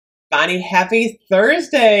Bonnie, happy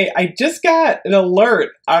Thursday. I just got an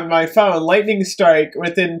alert on my phone, lightning strike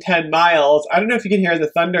within 10 miles. I don't know if you can hear the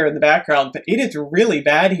thunder in the background, but it is really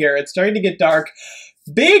bad here. It's starting to get dark.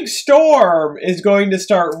 Big storm is going to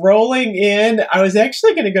start rolling in. I was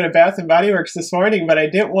actually going to go to Bath & Body Works this morning, but I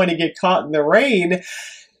didn't want to get caught in the rain.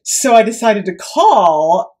 So I decided to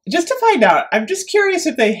call just to find out. I'm just curious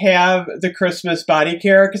if they have the Christmas body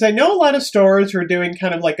care, because I know a lot of stores were doing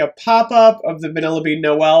kind of like a pop-up of the Vanilla Bean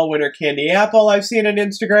Noel Winter Candy Apple I've seen on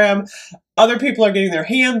Instagram. Other people are getting their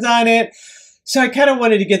hands on it. So I kind of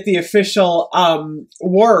wanted to get the official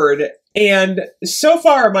word. And so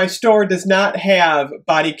far, my store does not have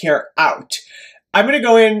body care out. I'm going to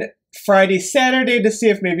go in Friday, Saturday to see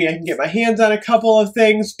if maybe I can get my hands on a couple of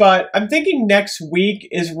things, but I'm thinking next week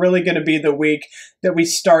is really going to be the week that we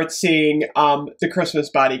start seeing the Christmas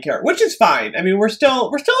body care, which is fine. I mean, we're still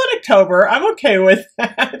in October. I'm okay with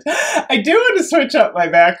that. I do want to switch up my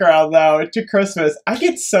background though to Christmas. I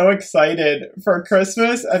get so excited for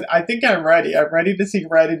Christmas, and I think I'm ready. I'm ready to see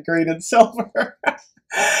red and green and silver.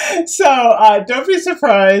 So don't be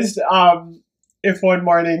surprised if one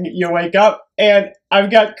morning you wake up and I've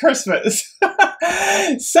got Christmas.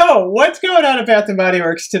 So what's going on at Bath & Body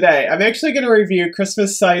Works today? I'm actually going to review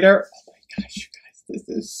Christmas cider. Oh my gosh, you guys, this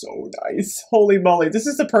is so nice. Holy moly, this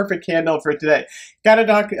is the perfect candle for today. I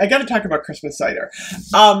gotta talk about Christmas cider.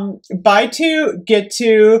 Buy two, get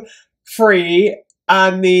two free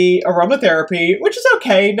on the aromatherapy, which is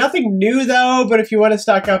okay. Nothing new though, but if you want to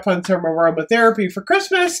stock up on some aromatherapy for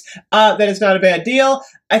Christmas, that is not a bad deal.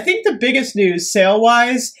 I think the biggest news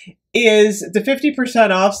sale-wise is the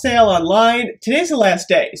 50% off sale online. Today's the last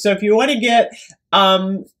day. So if you want to get,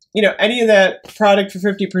 any of that product for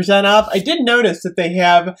 50% off, I did notice that they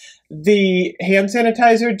have the hand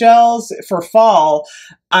sanitizer gels for fall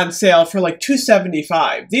on sale for like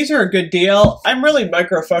 $2.75. These are a good deal. I'm really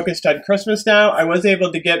micro-focused on Christmas now. I was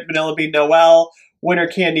able to get Vanilla Bean Noel Winter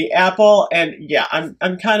Candy Apple, and yeah,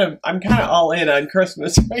 I'm kind of all in on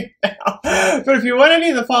Christmas right now. But if you want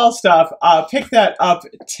any of the fall stuff, pick that up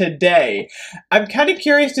today. I'm kind of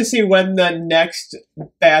curious to see when the next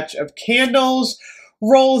batch of candles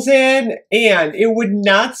rolls in, and it would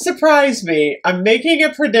not surprise me. I'm making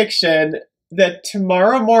a prediction that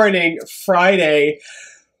tomorrow morning, Friday,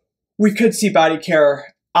 we could see body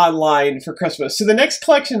care online for Christmas. So the next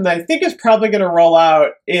collection that I think is probably going to roll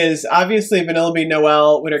out is obviously Vanilla Bean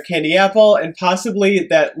Noel Winter Candy Apple, and possibly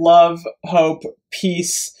that Love, Hope,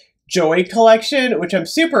 Peace, Joy collection, which I'm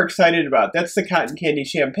super excited about. That's the cotton candy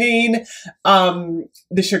champagne,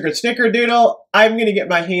 the sugar snickerdoodle. I'm going to get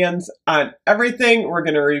my hands on everything. We're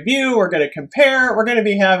going to review. We're going to compare. We're going to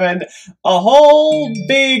be having a whole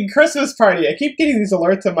big Christmas party. I keep getting these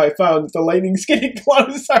alerts on my phone that the lightning's getting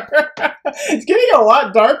closer. It's getting a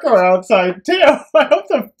lot darker outside too. I hope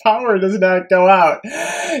the power does not go out.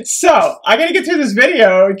 So I got to get through this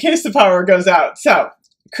video in case the power goes out. So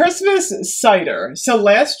Christmas cider. So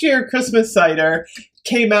last year, Christmas cider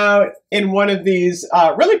came out in one of these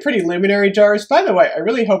really pretty luminary jars. By the way, I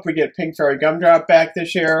really hope we get Pink Fairy Gumdrop back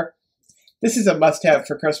this year. This is a must-have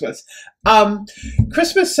for Christmas.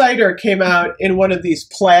 Christmas cider came out in one of these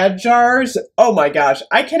plaid jars. Oh my gosh,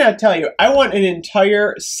 I cannot tell you. I want an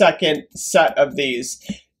entire second set of these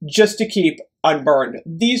just to keep unburned.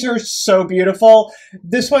 These are so beautiful.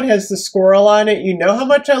 This one has the squirrel on it. You know how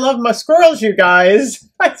much I love my squirrels, you guys.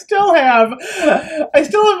 I still have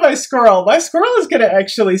my squirrel. My squirrel is going to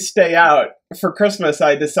actually stay out for Christmas,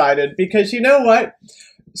 I decided, because you know what?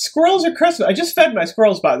 Squirrels are Christmas. I just fed my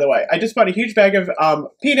squirrels, by the way. I just bought a huge bag of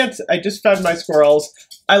peanuts. I just fed my squirrels.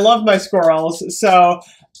 I love my squirrels. So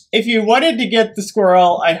if you wanted to get the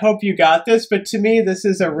squirrel, I hope you got this. But to me, this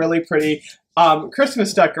is a really pretty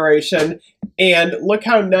Christmas decoration. And look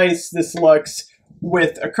how nice this looks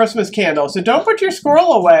with a Christmas candle. So don't put your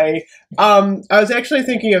squirrel away. I was actually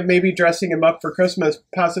thinking of maybe dressing him up for Christmas,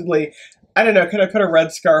 possibly. I don't know, could I put a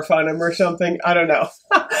red scarf on him or something? I don't know.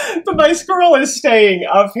 But my squirrel is staying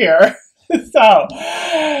up here. So,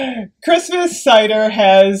 Christmas cider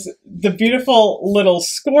has the beautiful little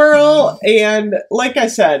squirrel, and like I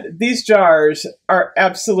said, these jars are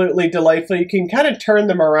absolutely delightful. You can kind of turn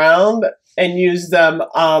them around and use them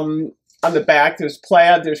on the back. There's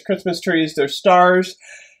plaid, there's Christmas trees, there's stars.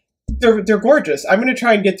 They're gorgeous. I'm going to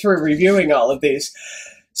try and get through reviewing all of these.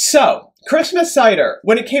 So, Christmas cider.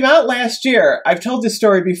 When it came out last year, I've told this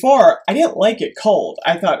story before, I didn't like it cold.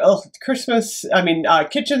 I thought, oh,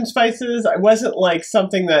 kitchen spices. I wasn't like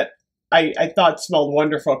something that I thought smelled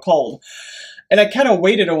wonderful cold. And I kind of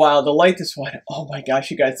waited a while to light this one. Oh my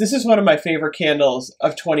gosh, you guys, this is one of my favorite candles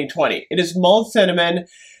of 2020. It is mulled cinnamon,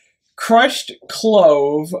 crushed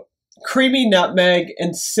clove, creamy nutmeg,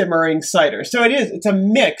 and simmering cider. So it's a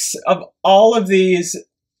mix of all of these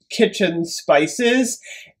kitchen spices.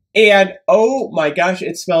 And oh my gosh,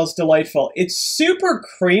 it smells delightful. It's super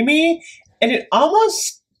creamy, and it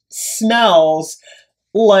almost smells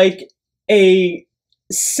like a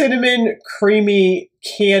cinnamon creamy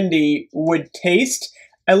candy would taste.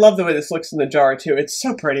 I love the way this looks in the jar too. It's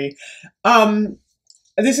so pretty.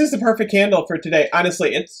 This is the perfect candle for today.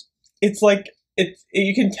 Honestly, it's like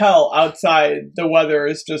you can tell outside the weather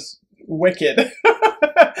is just wicked.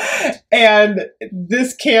 And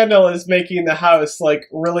this candle is making the house like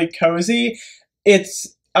really cozy.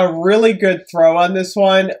 It's a really good throw on this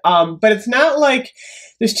one. But it's not like,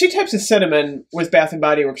 there's two types of cinnamon with Bath &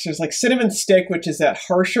 Body Works. There's like cinnamon stick, which is that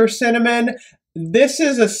harsher cinnamon. This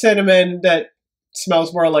is a cinnamon that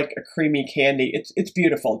smells more like a creamy candy. It's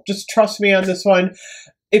beautiful. Just trust me on this one.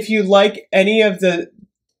 If you like any of the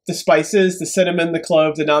spices, the cinnamon, the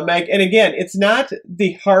clove, the nutmeg, and again, it's not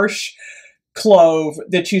the harsh clove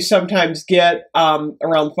that you sometimes get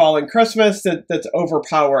around fall and Christmas that's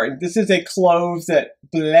overpowering. This is a clove that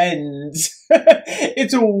blends.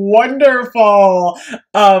 It's wonderful.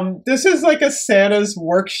 This is like a Santa's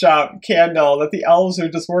workshop candle that the elves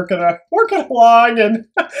are just working along and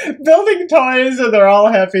building toys, and they're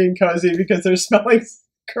all happy and cozy because they're smelling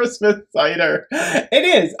Christmas cider. It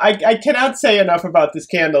is. I cannot say enough about this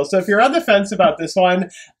candle. So if you're on the fence about this one,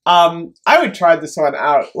 I would try this one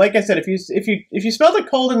out. Like I said, if you smelled it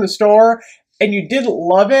cold in the store and you didn't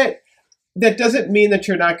love it, that doesn't mean that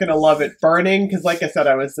you're not going to love it burning, because like I said,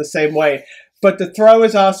 I was the same way. But the throw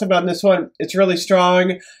is awesome on this one. It's really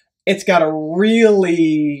strong. It's got a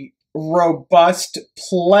really robust,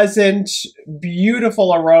 pleasant,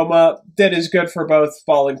 beautiful aroma that is good for both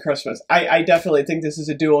fall and Christmas. I definitely think this is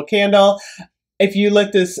a dual candle. If you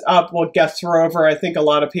lit this up while guests were over, I think a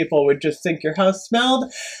lot of people would just think your house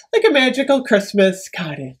smelled like a magical Christmas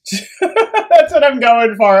cottage. That's what I'm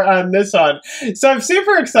going for on this one. So I'm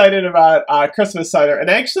super excited about Christmas cider. And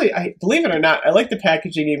actually, believe it or not, I like the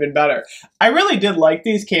packaging even better. I really did like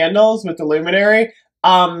these candles with the luminary.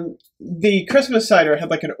 The Christmas cider had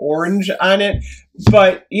like an orange on it,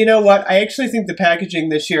 but you know what? I actually think the packaging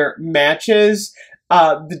this year matches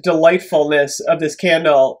the delightfulness of this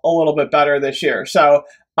candle a little bit better this year. So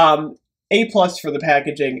A+ for the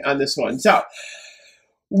packaging on this one. So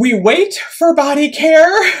we wait for body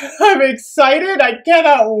care. I'm excited. I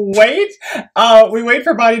cannot wait. We wait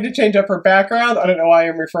for Body to change up her background. I don't know why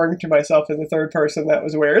I'm referring to myself in the third person. That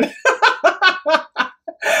was weird.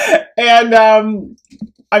 And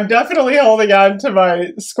I'm definitely holding on to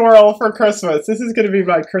my squirrel for Christmas. This is going to be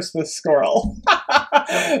my Christmas squirrel.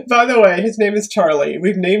 By the way, his name is Charlie.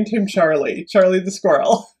 We've named him Charlie. Charlie the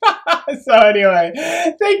squirrel. So anyway,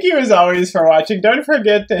 thank you as always for watching. Don't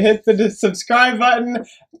forget to hit the subscribe button.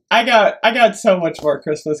 I got so much more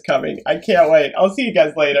Christmas coming. I can't wait. I'll see you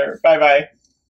guys later. Bye-bye.